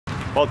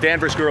Well,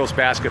 Danvers girls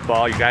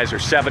basketball, you guys are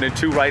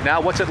 7-2 right now.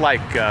 What's it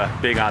like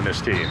being on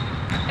this team?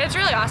 It's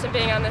really awesome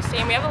being on this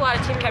team. We have a lot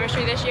of team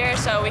chemistry this year,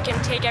 so we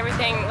can take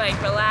everything like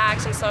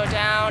relax and slow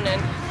down,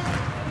 and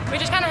we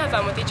just kind of have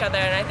fun with each other,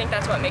 and I think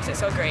that's what makes it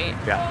so great.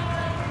 Yeah.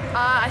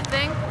 I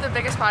think the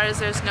biggest part is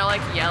there's no like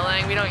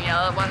yelling. We don't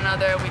yell at one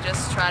another. We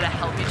just try to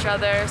help each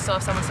other. So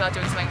if someone's not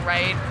doing something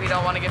right, we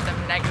don't want to give them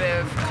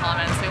negative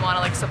comments. We want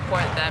to like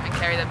support them and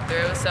carry them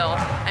through. So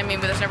I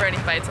mean, there's never any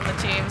fights on the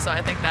team. So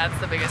I think that's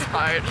the biggest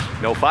part.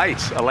 No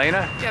fights.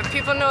 Elena? Yeah,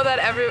 people know that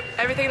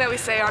everything that we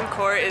say on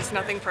court is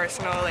nothing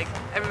personal. Like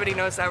everybody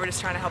knows that we're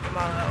just trying to help them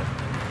all out.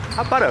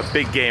 How about a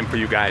big game for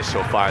you guys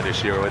so far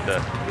this year with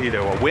either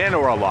a win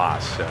or a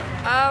loss?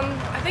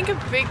 I think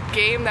a big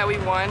game that we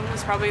won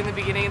was probably in the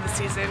beginning of the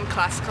season,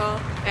 Classical.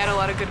 They had a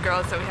lot of good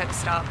girls that we had to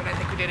stop, and I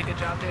think we did a good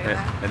job doing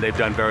that. And they've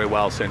done very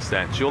well since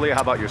then. Julia,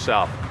 how about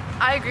yourself?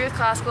 I agree with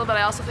Classical, but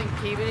I also think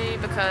Peabody,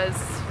 because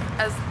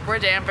as we're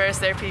Danvers,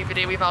 they're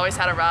Peabody. We've always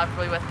had a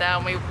rivalry with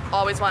them. We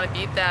always want to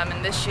beat them,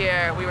 and this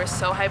year we were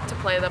so hyped to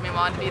play them. We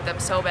wanted to beat them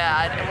so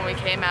bad, and when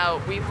we came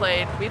out, we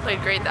played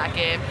great that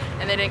game,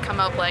 and they didn't come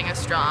out playing as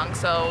strong.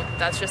 So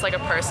that's just like a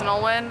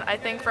personal win, I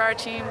think, for our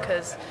team,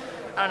 because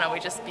I don't know, we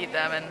just beat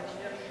them, and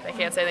I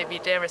can't say they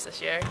beat Danvers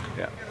this year.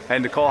 Yeah.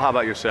 And Nicole, how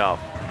about yourself?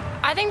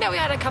 I think that we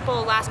had a couple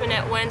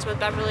last-minute wins with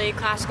Beverly,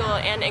 Classical,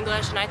 and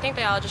English, and I think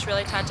they all just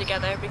really tied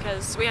together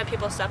because we had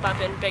people step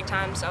up in big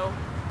time, so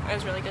it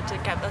was really good to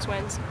get those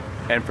wins.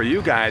 And for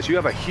you guys, you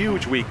have a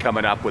huge week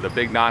coming up with a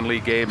big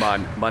non-league game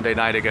on Monday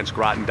night against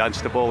Groton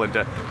Dunstable. And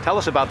tell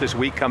us about this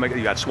week coming.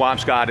 You got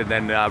Swampscott and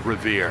then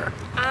Revere.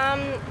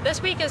 This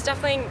week is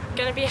definitely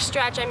going to be a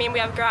stretch. I mean, we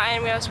have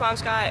Groton, we have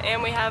Swampscott,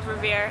 and we have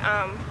Revere.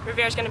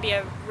 Revere is going to be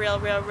a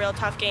real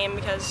tough game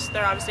because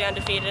they're obviously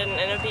undefeated, and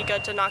it would be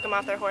good to knock them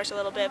off their horse a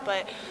little bit.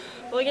 But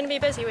we're going to be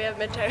busy. We have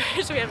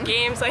midterms, we have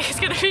games. Like, it's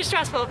going to be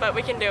stressful, but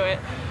we can do it.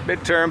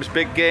 Midterms,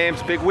 big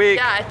games, big week.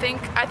 Yeah, I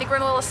think we're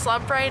in a little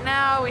slump right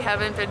now. We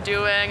haven't been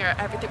doing or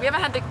everything. We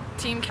haven't had the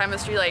team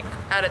chemistry like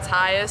at its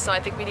highest, so I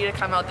think we need to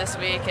come out this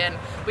week, and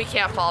we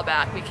can't fall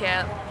back. We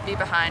can't be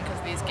behind because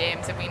of these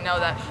games, and we know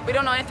that we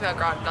don't know anything about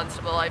Groton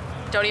Dunstable. I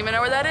don't even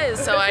know where that is,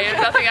 so I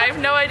have nothing. I have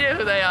no idea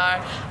who they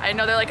are. I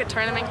know they're like a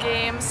tournament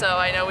game, so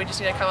I know we just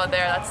need to come out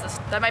there.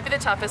 That might be the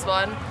toughest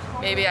one.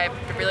 Maybe I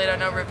really don't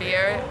know.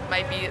 Revere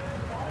might be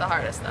the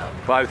hardest though.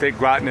 Well, I think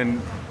Groton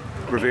and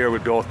Revere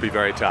would both be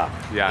very tough.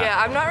 Yeah. Yeah,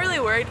 I'm not really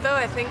worried though.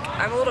 I think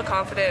I'm a little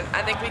confident.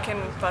 I think we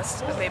can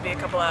bust maybe a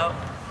couple out.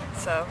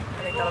 So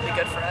I think that'll be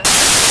good for us.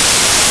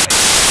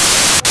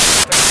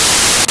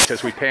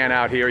 As we pan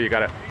out here, we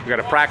got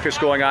a practice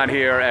going on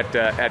here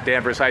at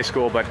Danvers High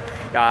School. But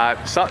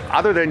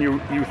other than you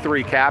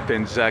three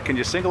captains, can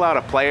you single out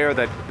a player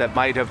that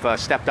might have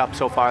stepped up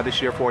so far this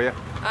year for you?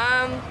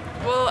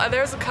 Well,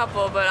 there's a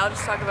couple, but I'll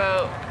just talk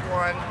about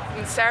one.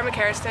 Sarah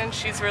McCarriston,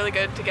 she's really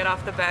good to get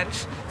off the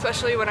bench,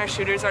 especially when our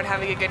shooters aren't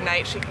having a good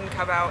night. She can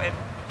come out and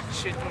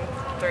shoot them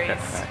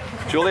threes.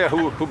 Julia,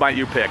 who might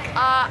you pick?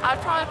 I'd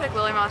probably pick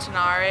Lily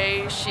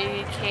Montanari.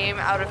 She came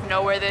out of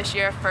nowhere this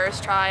year,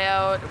 first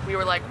tryout. We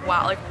were like,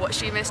 wow, like what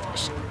she missed.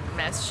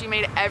 She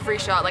made every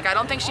shot. Like I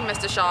don't think she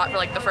missed a shot for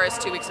like the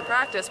first 2 weeks of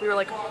practice. We were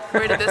like,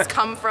 where did this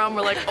come from?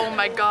 We're like, oh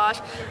my gosh.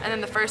 And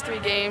then the first 3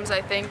 games,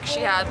 I think she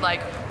had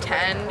like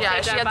 10.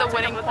 Yeah, she had the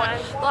winning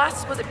point. The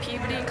last was it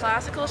Peabody and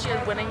Classical. She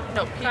had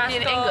Peabody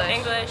and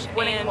English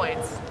winning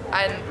points.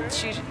 And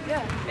she's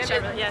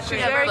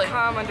very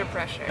calm under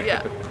pressure.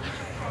 Yeah.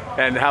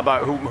 And how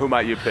about who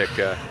might you pick?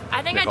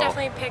 I think Nicole? I'd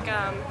definitely pick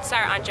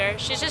Sarah Uncher.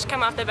 She's just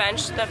come off the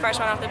bench, the first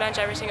one off the bench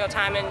every single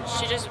time, and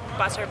she just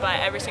busts her butt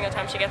every single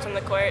time she gets on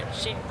the court.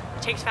 She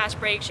takes fast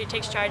breaks, she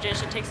takes charges,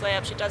 she takes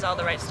layups, she does all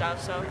the right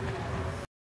stuff. So